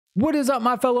What is up,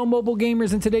 my fellow mobile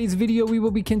gamers? In today's video, we will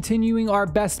be continuing our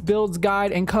best builds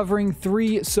guide and covering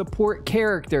 3 support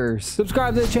characters.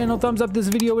 Subscribe to the channel, thumbs up this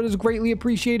video, it is greatly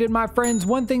appreciated, my friends.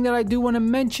 One thing that I do want to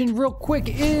mention real quick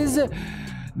is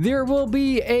there will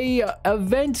be a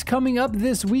event coming up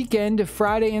this weekend.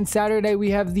 Friday and Saturday,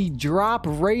 we have the drop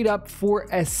rate up for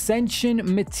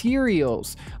Ascension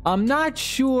materials. I'm not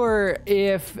sure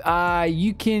if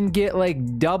you can get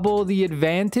like double the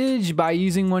advantage by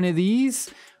using one of these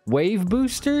wave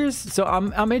boosters, so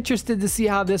I'm interested to see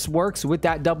how this works with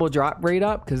that double drop rate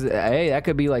up, because hey, that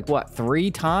could be like what,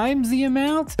 3 times the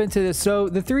amount into this. So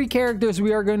the 3 characters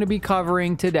we are going to be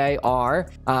covering today are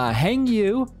Heng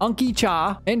Yue,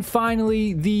 Unky, and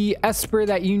finally the esper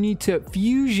that you need to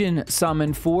fusion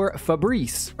summon for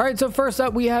Fabrice. All right, so first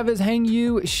up we have is Heng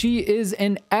Yue. She is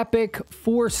an epic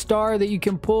 4-star that you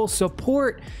can pull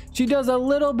support. She does a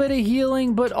little bit of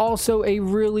healing, but also a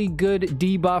really good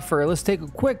debuffer. Let's take a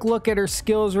quick look at her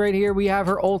skills right here. We have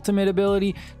her ultimate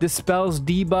ability, dispels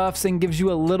debuffs and gives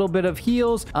you a little bit of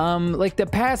heals. Like the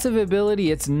passive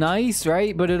ability, it's nice,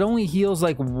 right? But it only heals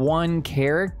like 1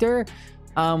 character.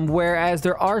 Whereas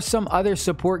there are some other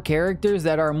support characters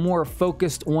that are more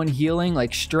focused on healing,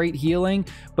 like straight healing,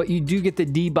 but you do get the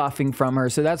debuffing from her,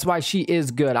 so that's why she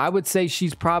is good. I would say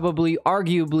she's probably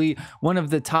arguably one of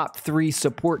the top 3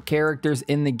 support characters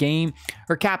in the game.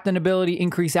 Her captain ability,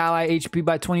 increase ally HP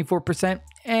by 24%.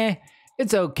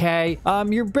 It's okay.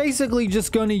 You're basically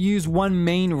just going to use one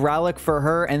main relic for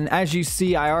her, and as you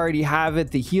see, I already have it,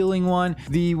 the healing one,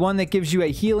 the one that gives you a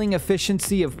healing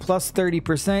efficiency of plus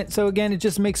 30%. So again, it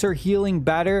just makes her healing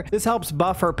better. This helps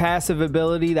buff her passive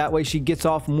ability, that way she gets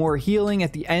off more healing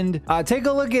at the end. Take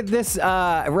a look at this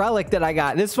relic that I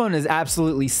got. This one is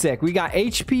absolutely sick. We got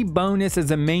HP bonus as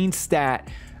a main stat,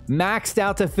 maxed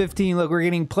out to 15. Look, we're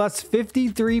getting plus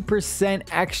 53%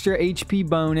 extra HP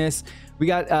bonus. We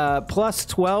got plus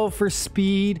 12 for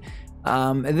speed.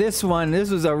 This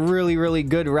was a really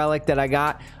good relic that I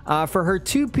got. For her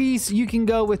 2-piece, you can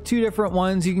go with 2 different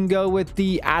ones. You can go with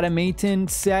the Adamatin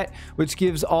set, which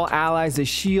gives all allies a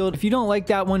shield. If you don't like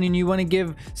that one and you want to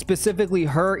give specifically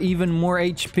her even more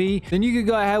HP, then you could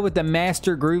go ahead with the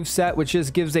Master Groove set, which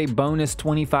just gives a bonus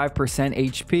 25%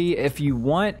 HP if you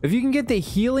want. If you can get the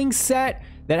healing set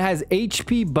that has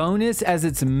HP bonus as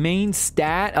its main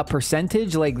stat, a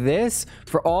percentage like this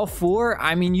for all 4,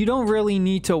 I mean, you don't really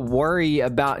need to worry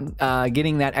about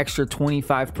getting that extra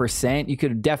 25%. You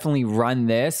could definitely run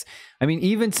this. I mean,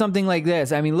 even something like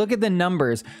this. I mean, look at the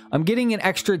numbers. I'm getting an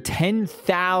extra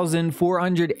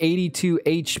 10,482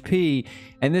 HP,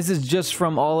 and this is just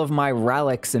from all of my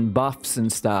relics and buffs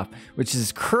and stuff, which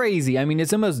is crazy. I mean,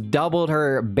 it's almost doubled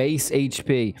her base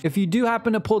HP. If you do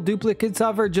happen to pull duplicates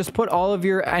of her, just put all of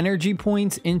your energy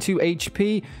points into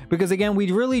HP, because again,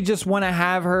 we really just want to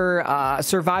have her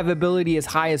survivability as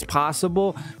high as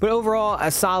possible. But overall, a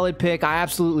solid pick. I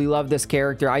absolutely love this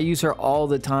character. I use her all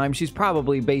the time. She's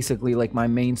probably basically like my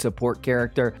main support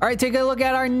character. All right, take a look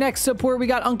at our next support. We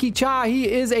got Unky.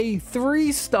 He is a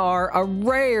 3-star, a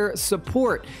rare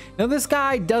support. Now this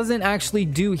guy doesn't actually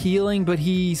do healing, but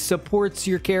he supports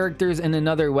your characters in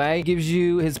another way. Gives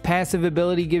you his passive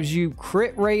ability, gives you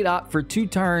crit rate up for 2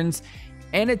 turns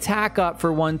and attack up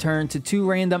for 1 turn to 2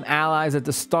 random allies at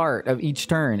the start of each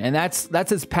turn. And that's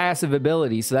his passive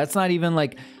ability. So that's not even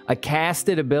like a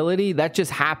casted ability. That just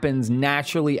happens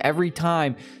naturally every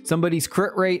time somebody's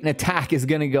crit rate and attack is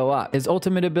going to go up. His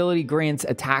ultimate ability grants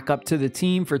attack up to the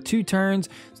team for 2 turns.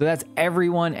 So that's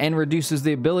everyone, and reduces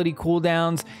the ability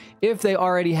cooldowns if they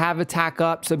already have attack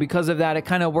up. So because of that, it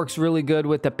kind of works really good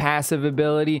with the passive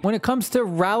ability. When it comes to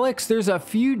relics, there's a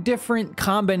few different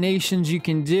combinations you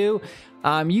can do.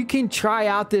 You can try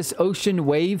out this ocean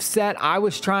wave set. I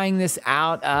was trying this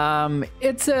out.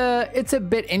 It's a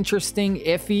bit interesting,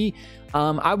 iffy.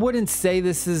 I wouldn't say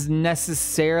this is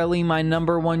necessarily my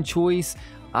 #1 choice.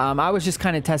 I was just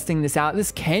kind of testing this out.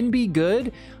 This can be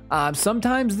good.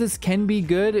 Sometimes this can be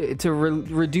good to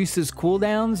reduce his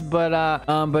cooldowns, but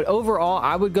overall,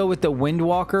 I would go with the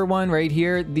Windwalker one right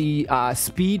here, the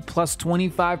speed plus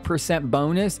 25%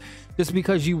 bonus, just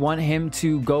because you want him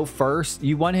to go first.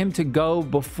 You want him to go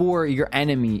before your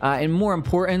enemy, and more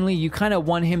importantly, you kind of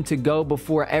want him to go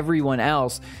before everyone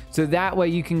else, so that way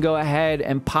you can go ahead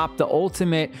and pop the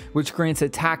ultimate, which grants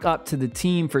attack up to the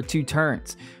team for 2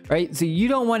 turns, right? So you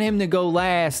don't want him to go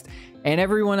last and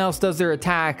everyone else does their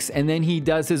attacks, and then he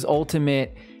does his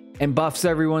ultimate and buffs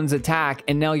everyone's attack,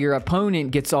 and now your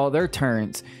opponent gets all their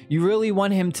turns. You really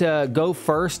want him to go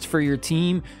first for your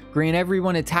team, grant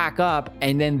everyone attack up,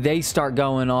 and then they start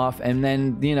going off, and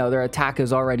then, you know, their attack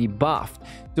is already buffed.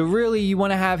 So really, you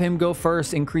want to have him go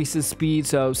first, increase his speed,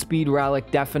 so speed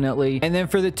relic definitely. And then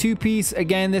for the two-piece,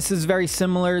 again, this is very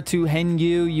similar to Heng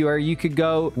Yue, you could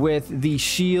go with the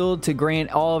shield to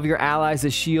grant all of your allies a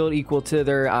shield equal to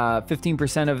their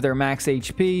 15% of their max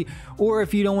HP. Or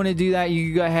if you don't want to do that, you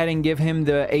can go ahead and give him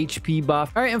the HP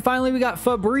buff. All right, and finally we got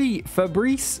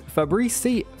Fabrice,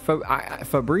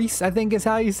 I think is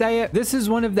how you say it. This is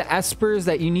one of the espers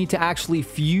that you need to actually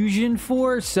fusion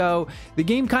for. So the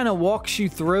game kind of walks you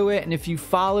through it, and if you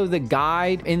follow the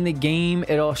guide in the game,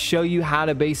 it'll show you how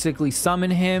to basically summon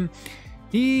him.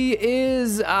 He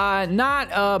is not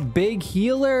a big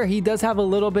healer. He does have a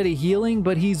little bit of healing,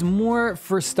 but he's more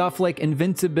for stuff like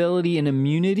invincibility and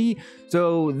immunity.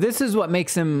 So this is what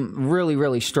makes him really,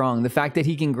 really strong. The fact that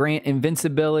he can grant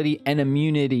invincibility and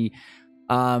immunity.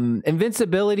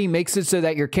 Invincibility makes it so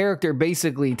that your character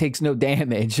basically takes no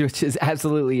damage, which is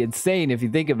absolutely insane if you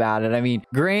think about it. I mean,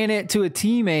 grant it to a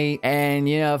teammate, and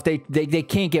you know, if they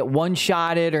can't get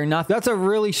one-shotted or nothing, that's a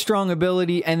really strong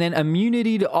ability. And then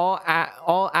immunity to all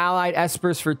allied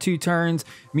espers for 2 turns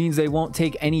means they won't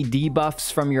take any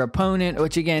debuffs from your opponent,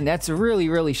 which again, that's really,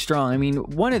 really strong. I mean,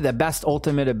 one of the best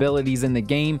ultimate abilities in the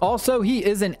game. Also, he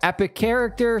is an epic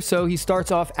character, so he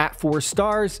starts off at 4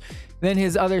 stars. Then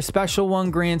his other special one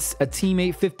grants a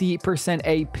teammate 58%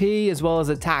 AP as well as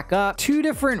attack up. 2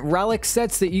 different relic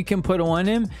sets that you can put on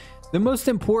him. The most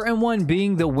important one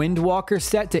being the Windwalker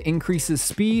set to increase his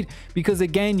speed, because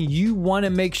again, you want to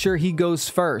make sure he goes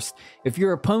first. If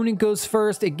your opponent goes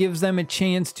first, it gives them a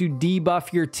chance to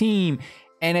debuff your team.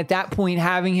 And at that point,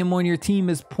 having him on your team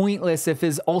is pointless if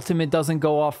his ultimate doesn't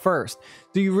go off first.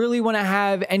 So you really want to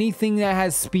have anything that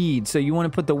has speed. So you want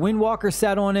to put the Windwalker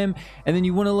set on him, and then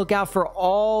you want to look out for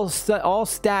all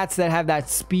stats that have that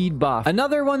speed buff.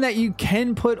 Another one that you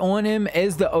can put on him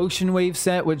is the Ocean Wave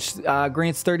set, which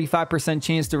grants 35%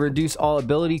 chance to reduce all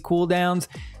ability cooldowns.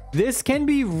 This can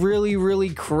be really, really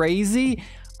crazy.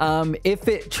 If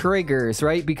it triggers,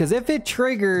 right? Because if it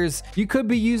triggers, you could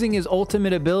be using his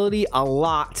ultimate ability a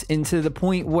lot, into the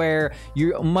point where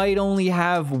you might only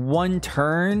have 1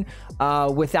 turn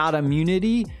without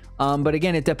immunity. But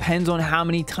again, it depends on how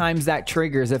many times that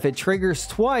triggers. If it triggers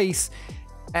twice,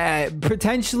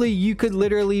 potentially you could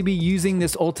literally be using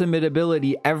this ultimate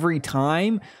ability every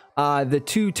time the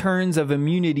 2 turns of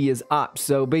immunity is up.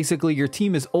 So basically your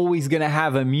team is always going to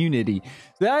have immunity.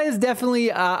 That is definitely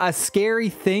a scary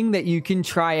thing that you can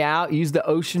try out. Use the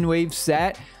Ocean Wave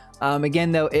set.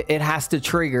 Again, though, it has to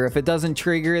trigger. If it doesn't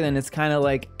trigger, then it's kind of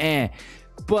like eh.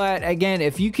 But again,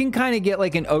 if you can kind of get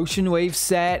like an Ocean Wave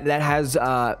set that has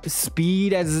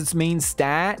speed as its main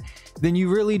stat, then you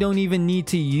really don't even need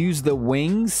to use the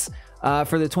wings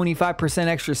for the 25%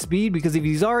 extra speed, because if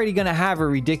he's already going to have a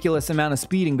ridiculous amount of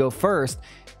speed and go first,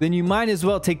 then you might as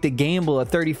well take the gamble of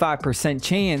 35%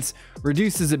 chance,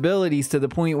 reduce his abilities to the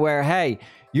point where, hey,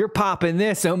 you're popping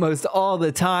this almost all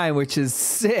the time, which is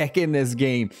sick in this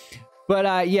game.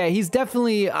 But yeah, he's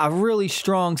definitely a really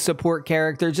strong support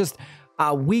character, just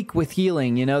weak with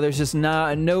healing. You know, there's just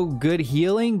no good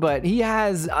healing, but he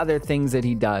has other things that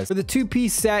he does. For the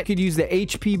 2-piece set, you could use the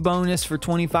HP bonus for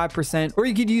 25%, or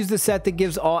you could use the set that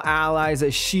gives all allies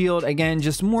a shield. Again,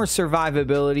 just more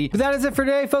survivability. But that is it for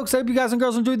today, folks. I hope you guys and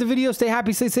girls enjoyed the video. Stay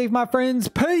happy, stay safe, my friends.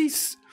 Peace.